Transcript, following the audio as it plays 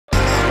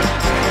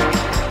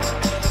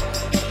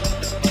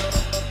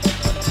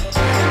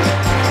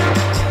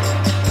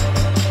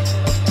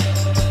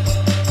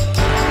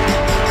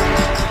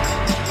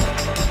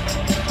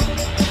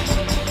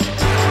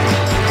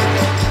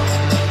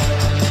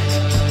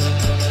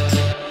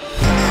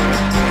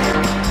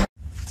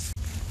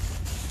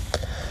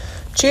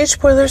GH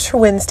Spoilers for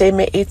Wednesday,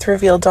 May 8th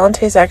reveal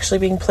Dante is actually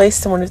being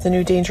placed in one of the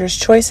new dangerous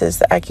choices.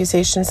 The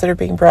accusations that are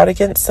being brought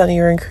against Sonny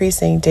are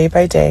increasing day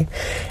by day,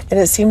 and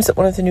it seems that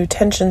one of the new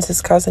tensions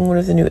is causing one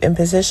of the new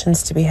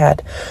impositions to be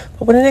had.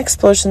 But when an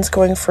explosion's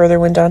going further,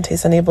 when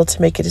Dante's unable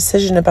to make a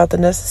decision about the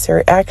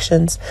necessary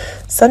actions,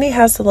 Sonny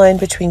has the line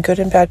between good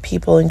and bad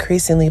people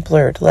increasingly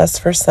blurred, less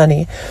for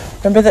Sonny.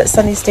 Remember that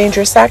Sonny's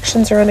dangerous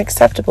actions are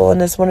unacceptable,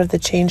 and as one of the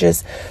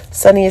changes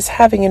Sonny is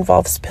having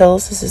involves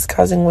pills, this is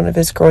causing one of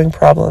his growing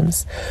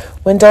problems.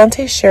 When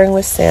Dante's sharing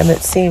with Sam,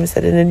 it seems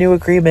that in a new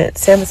agreement,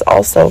 Sam is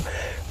also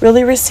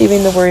really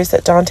receiving the worries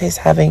that Dante's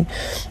having.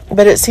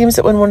 But it seems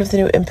that when one of the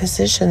new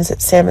impositions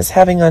that Sam is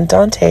having on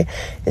Dante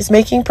is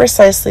making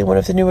precisely one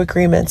of the new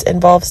agreements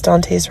involves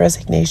Dante's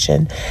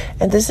resignation.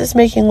 And this is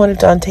making one of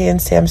Dante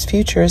and Sam's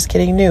futures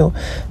getting new.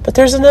 But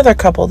there's another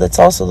couple that's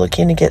also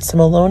looking to get some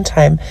alone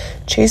time.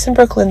 Chase and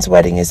Brooklyn's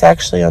wedding is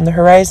actually on the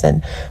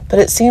horizon, but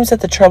it seems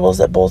that the troubles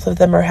that both of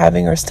them are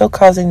having are still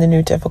causing the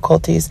new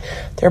difficulties.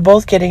 They're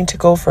both getting to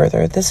go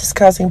further. This is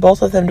causing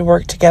both of them to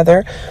work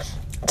together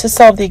to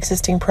solve the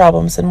existing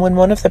problems, and when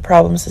one of the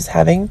problems is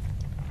having,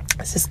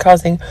 this is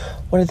causing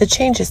one of the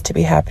changes to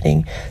be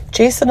happening.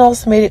 Jason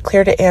also made it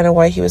clear to Anna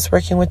why he was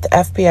working with the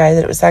FBI,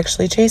 that it was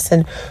actually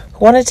Jason who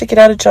wanted to get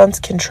out of John's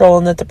control,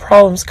 and that the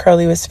problems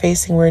Carly was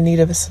facing were in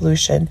need of a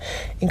solution.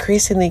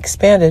 Increasingly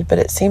expanded, but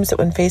it seems that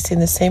when facing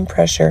the same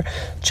pressure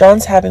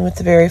John's having with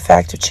the very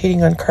fact of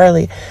cheating on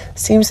Carly,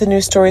 seems the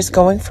new story is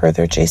going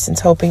further.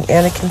 Jason's hoping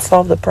Anna can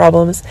solve the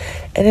problems,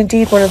 and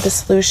indeed one of the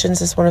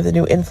solutions is one of the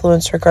new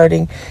influence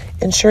regarding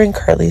ensuring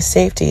Carly's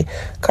safety,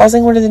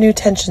 causing one of the new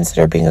tensions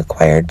that are being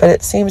acquired. But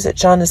it seems that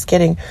John is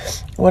getting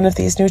one of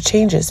these new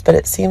changes, but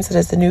it seems that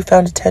as the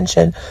newfound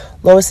attention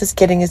Lois is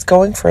getting is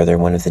going further,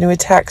 one of the new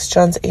attacks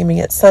John's aiming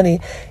at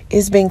Sonny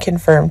is being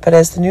confirmed. But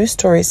as the new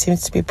story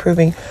seems to be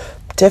proving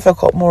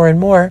difficult more and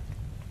more,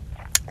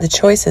 the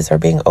choices are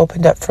being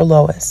opened up for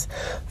Lois.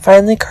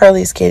 Finally,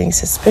 Carly's gaining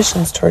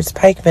suspicions towards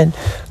Pikeman.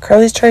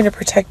 Carly's trying to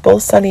protect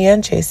both Sonny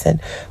and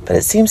Jason, but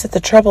it seems that the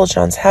trouble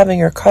John's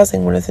having are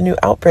causing one of the new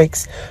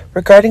outbreaks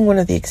regarding one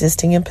of the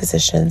existing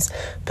impositions.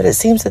 But it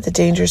seems that the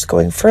danger is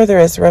going further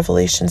as the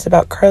revelations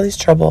about Carly's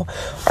trouble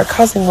are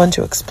causing one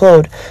to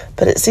explode.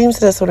 But it seems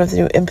that as one of the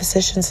new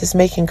impositions is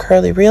making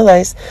Carly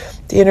realize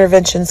the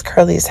interventions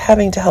Carly is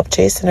having to help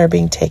Jason are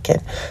being taken.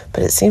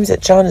 But it seems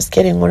that John is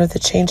getting one of the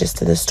changes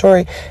to the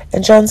story,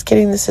 and John's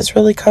getting this is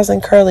really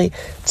causing Carly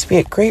to be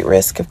at great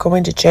risk of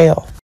going to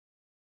jail.